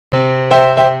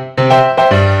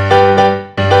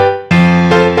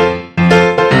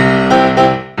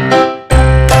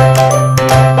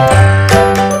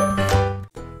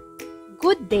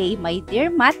my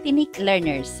dear Matinic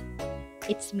learners.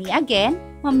 It's me again,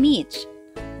 Ma'am Mitch.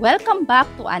 Welcome back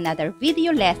to another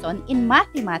video lesson in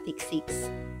Mathematics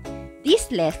 6. This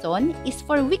lesson is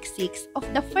for week 6 of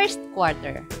the first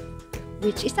quarter,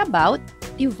 which is about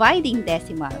dividing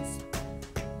decimals.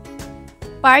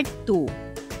 Part 2.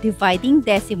 Dividing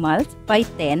decimals by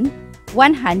 10,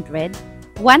 100,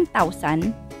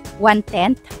 1,000,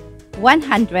 1/10,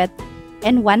 100th,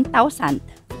 and 1,000th.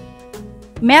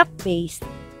 Milk-based.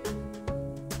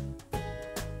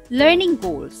 Learning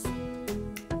goals.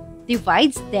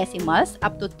 Divides decimals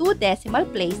up to 2 decimal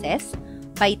places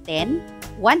by 10,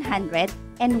 100,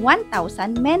 and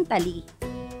 1,000 mentally.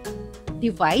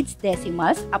 Divides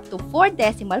decimals up to 4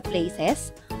 decimal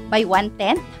places by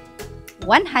 1/10,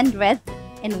 100,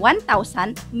 and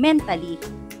 1,000 mentally.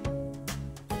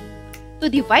 To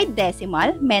divide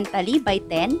decimal mentally by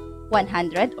 10,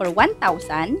 100, or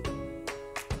 1,000,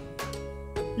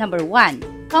 number 1.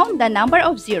 Count the number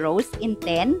of zeros in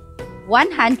 10,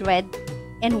 100,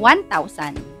 and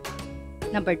 1,000.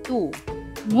 Number 2.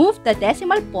 Move the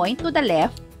decimal point to the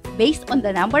left based on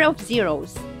the number of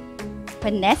zeros.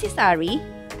 When necessary,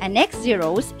 annex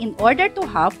zeros in order to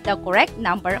have the correct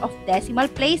number of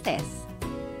decimal places.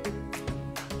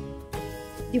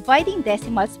 Dividing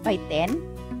decimals by 10,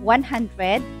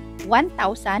 100,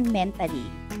 1,000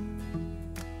 mentally.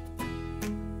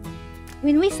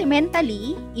 When we say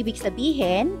mentally, ibig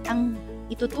sabihin, ang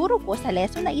ituturo ko sa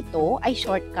lesson na ito ay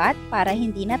shortcut para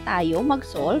hindi na tayo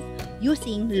mag-solve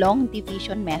using long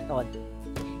division method.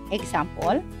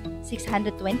 Example,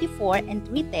 624 and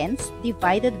 3/10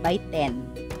 divided by 10.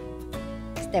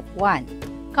 Step 1.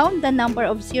 Count the number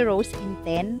of zeros in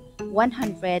 10,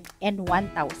 100, and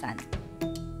 1,000.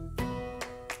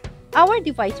 Our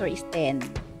divisor is 10.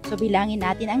 So, bilangin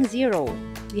natin ang 0.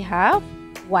 We have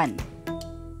 1.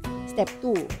 Step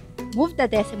 2. Move the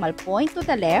decimal point to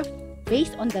the left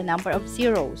based on the number of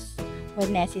zeros.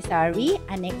 When necessary,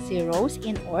 annex zeros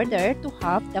in order to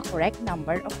have the correct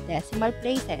number of decimal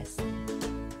places.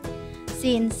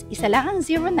 Since isa lang ang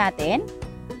 0 natin,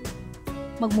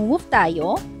 mag-move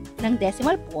tayo ng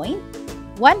decimal point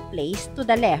 1 place to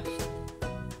the left.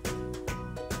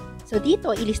 So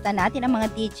dito, ilista natin ang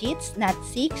mga digits na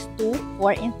 6, 2,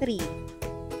 4, and 3.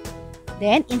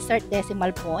 Then, insert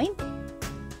decimal point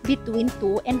between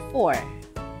 2 and 4.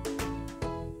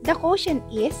 The quotient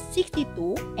is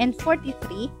 62 and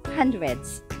 43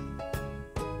 hundredths.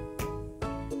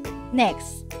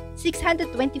 Next,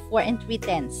 624 and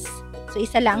 3/10. So,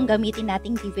 isa lang gamitin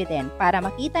nating dividend para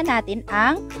makita natin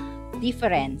ang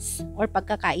difference or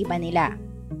pagkakaiba nila.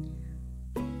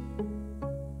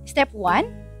 Step 1.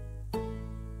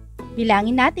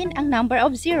 Bilangin natin ang number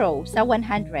of 0 sa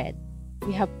 100.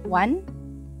 We have 1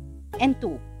 and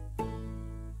 2.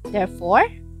 Therefore,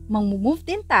 mag-move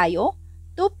din tayo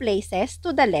 2 places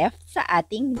to the left sa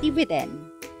ating dividend.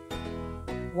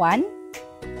 1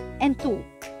 and 2.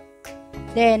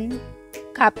 Then,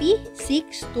 copy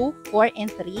 6, 2, 4, and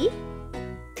 3.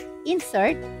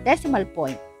 Insert decimal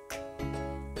point.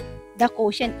 The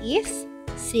quotient is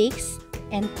 6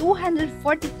 and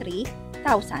 243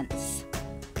 thousandths.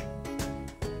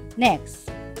 Next,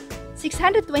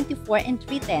 624 and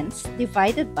 3/10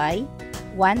 divided by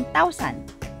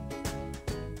 1,000.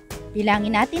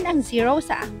 Bilangin natin ang 0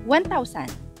 sa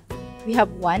 1,000. We have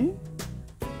 1,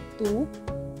 2,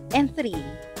 and 3.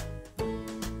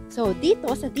 So,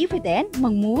 dito sa dividend,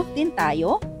 mag-move din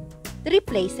tayo 3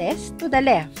 places to the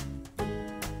left.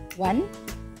 1,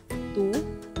 2,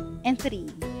 and 3.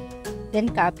 Then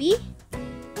copy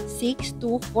 6,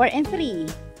 2, 4, and 3.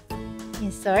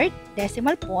 Insert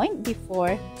decimal point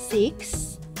before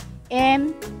 6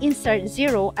 and insert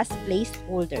 0 as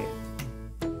placeholder.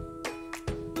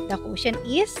 The quotient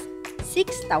is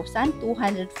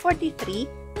 6,243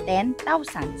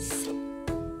 10,000ths.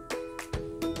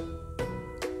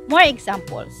 More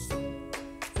examples.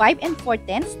 5 and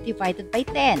 4/10 divided by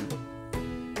 10.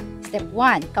 Step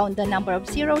 1. Count the number of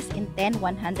zeros in 10,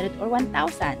 100, or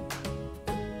 1,000.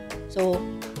 So,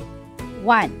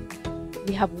 1.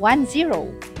 We have 1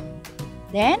 0.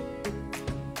 Then,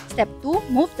 step 2.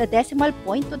 Move the decimal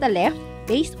point to the left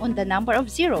based on the number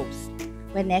of zeros.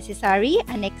 When necessary,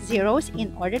 annex zeros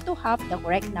in order to have the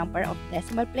correct number of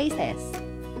decimal places.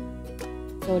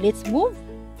 So, let's move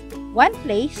 1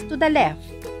 place to the left.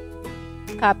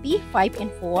 Copy 5 and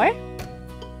 4.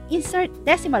 Insert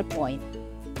decimal point.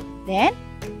 Then,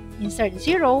 insert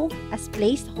 0 as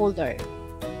placeholder.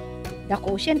 The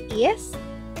quotient is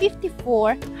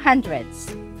 54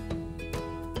 hundredths.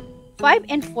 5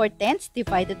 and 4/10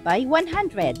 divided by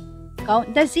 100.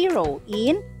 Count the 0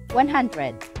 in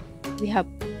 100. We have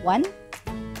 1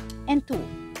 and 2.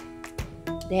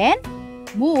 Then,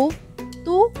 move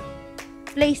 2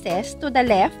 places to the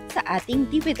left sa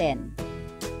ating dividend.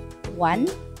 1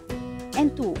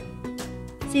 and 2.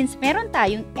 Since meron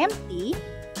tayong empty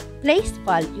place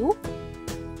value,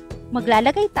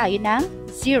 maglalagay tayo ng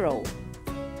 0.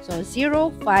 So,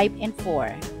 0, 5, and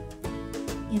 4.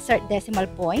 Insert decimal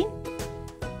point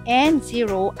and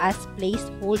 0 as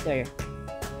placeholder.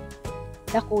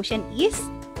 The quotient is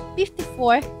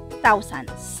 54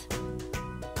 thousandths.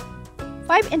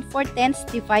 5 and 4 tenths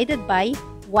divided by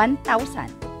 1,000.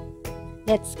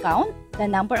 Let's count the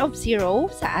number of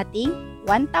 0 sa ating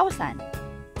 1,000.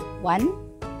 1,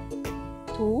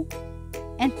 2,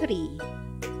 and 3.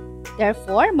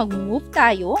 Therefore, mag-move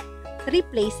tayo 3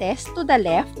 places to the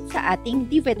left sa ating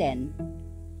dividend.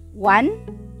 1,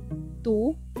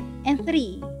 2, and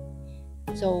 3.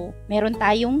 So, meron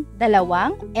tayong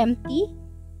dalawang empty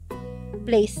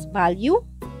place value.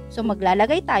 So,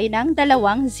 maglalagay tayo ng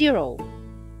dalawang 0.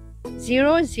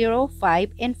 0, 0,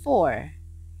 5, and 4.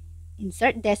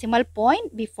 Insert decimal point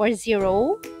before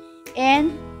 0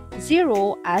 and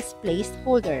 0 as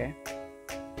placeholder.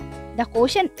 The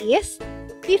quotient is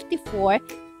 54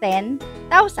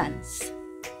 10,000ths.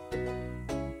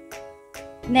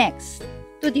 Next,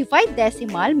 to divide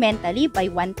decimal mentally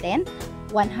by 1/10,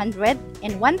 100,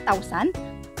 and 1,000.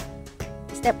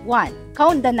 Step 1.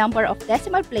 Count the number of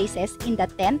decimal places in the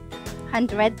 10th,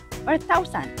 100, or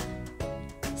 1,000.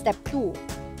 Step 2.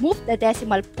 Move the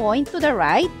decimal point to the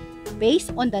right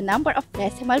based on the number of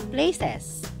decimal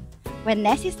places. When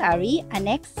necessary,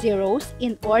 annex zeros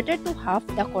in order to have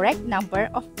the correct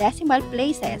number of decimal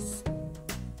places.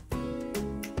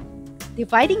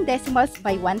 Dividing decimals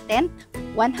by 1/10,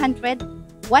 100,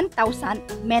 1,000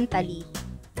 mentally.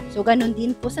 So, ganun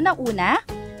din po sa nauna,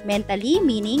 mentally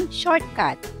meaning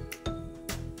shortcut.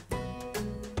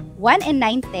 1 and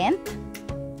 9/10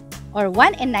 or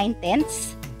 1 and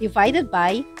 9/10 divided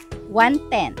by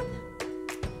 1/10.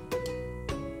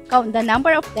 Count the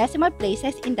number of decimal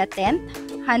places in the 10th,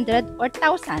 100, or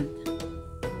 1,000.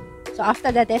 So,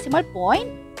 after the decimal point,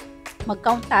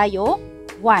 mag-count tayo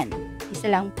 1.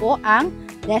 Isa lang po ang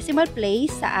decimal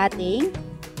place sa ating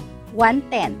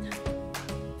 1/10.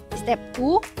 Step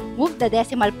 2, move the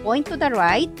decimal point to the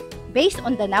right based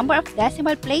on the number of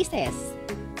decimal places.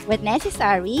 When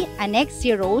necessary, annex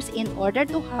zeros in order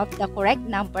to have the correct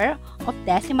number of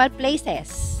decimal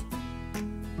places.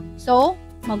 So,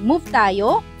 mag-move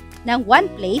tayo ng 1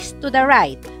 place to the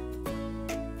right.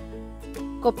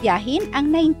 Kopyahin ang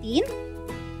 19.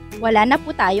 Wala na po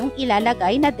tayong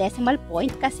ilalagay na decimal point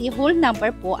kasi whole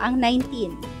number po ang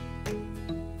 19.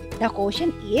 The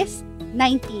quotient is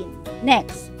 19.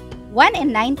 Next, 1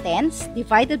 and 9/10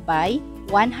 divided by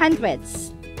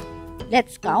 100ths.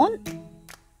 Let's count.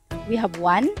 We have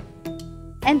 1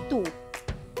 and 2.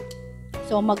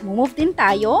 So, mag-move din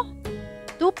tayo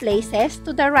 2 places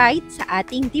to the right sa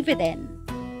ating dividend.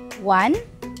 1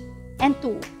 and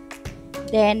 2.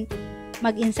 Then,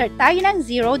 mag-insert tayo ng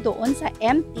 0 doon sa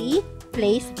empty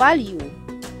place value.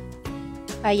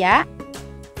 Kaya,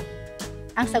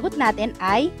 ang sagot natin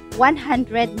ay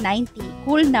 190,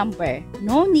 whole number.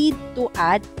 No need to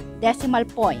add decimal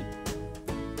point.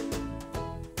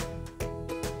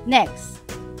 Next,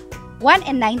 1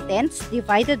 and 9/10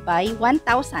 divided by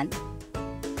 1,000.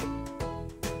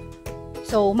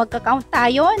 So, magka-count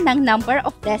tayo ng number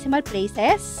of decimal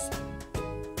places.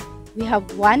 We have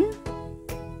 1,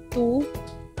 2,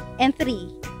 and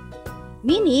 3.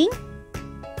 Meaning,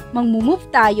 mag-move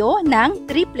tayo ng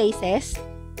 3 places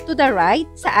to the right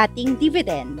sa ating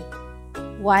dividend.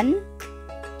 1,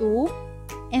 2,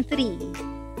 and 3.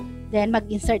 Then,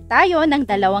 mag-insert tayo ng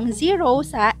dalawang 0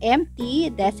 sa empty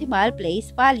decimal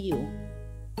place value.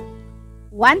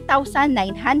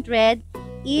 1,900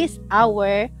 is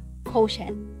our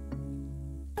quotient.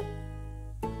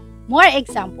 More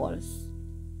examples.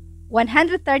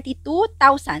 132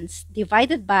 thousandths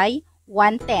divided by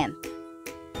 1/10.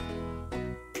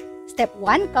 Step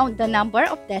 1, count the number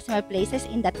of decimal places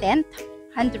in the 10th,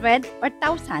 100, or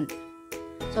 1,000.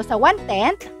 So, sa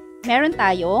 1/10, meron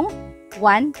tayong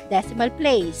 1 decimal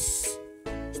place.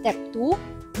 Step 2,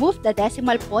 move the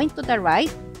decimal point to the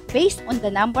right based on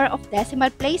the number of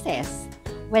decimal places.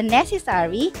 When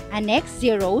necessary, annex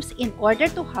zeros in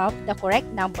order to have the correct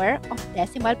number of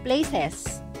decimal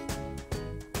places.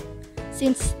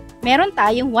 Since meron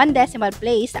tayong 1 decimal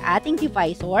place sa ating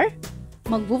divisor,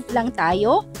 mag-move lang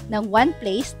tayo ng 1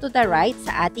 place to the right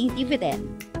sa ating dividend.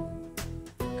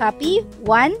 Copy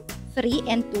 1, 3,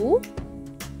 and 2.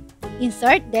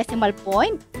 Insert decimal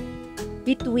point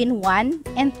between 1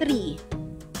 and 3.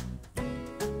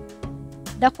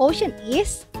 The quotient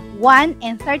is 1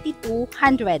 and 32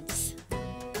 hundredths.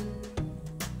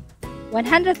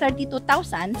 132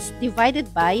 thousandths divided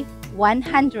by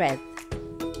 100th.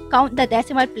 Count the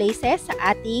decimal places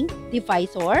sa ating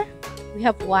divisor. We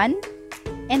have 1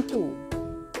 and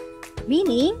 2.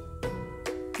 Meaning,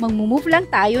 mag-move lang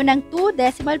tayo ng 2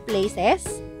 decimal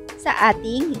places sa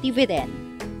ating dividend.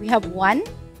 We have 1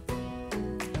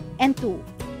 and 2.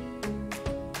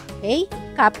 Okay?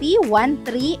 Copy 1,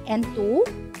 3, and 2.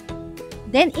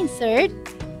 Then insert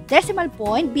decimal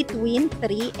point between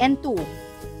 3 and 2.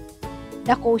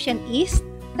 The quotient is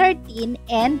 13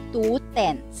 and 2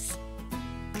 tenths.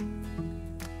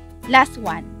 Last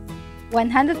one.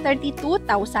 132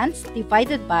 thousandths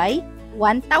divided by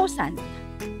 1,000.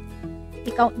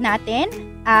 I-count natin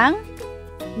ang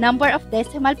number of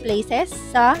decimal places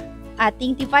sa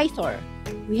ating divisor.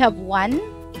 We have 1,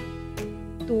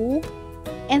 2,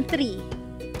 and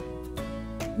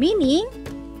 3. Meaning,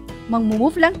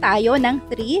 mag-move lang tayo ng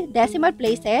 3 decimal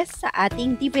places sa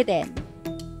ating dividend.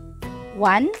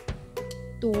 1,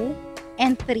 2,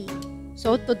 and 3.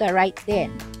 So, to the right din.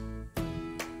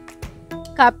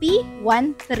 Copy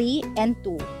 1, 3, and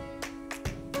 2.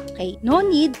 Okay, no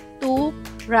need to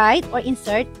write or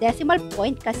insert decimal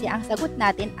point kasi ang sagot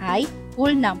natin ay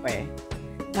whole number.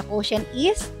 The quotient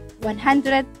is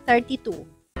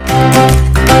 132.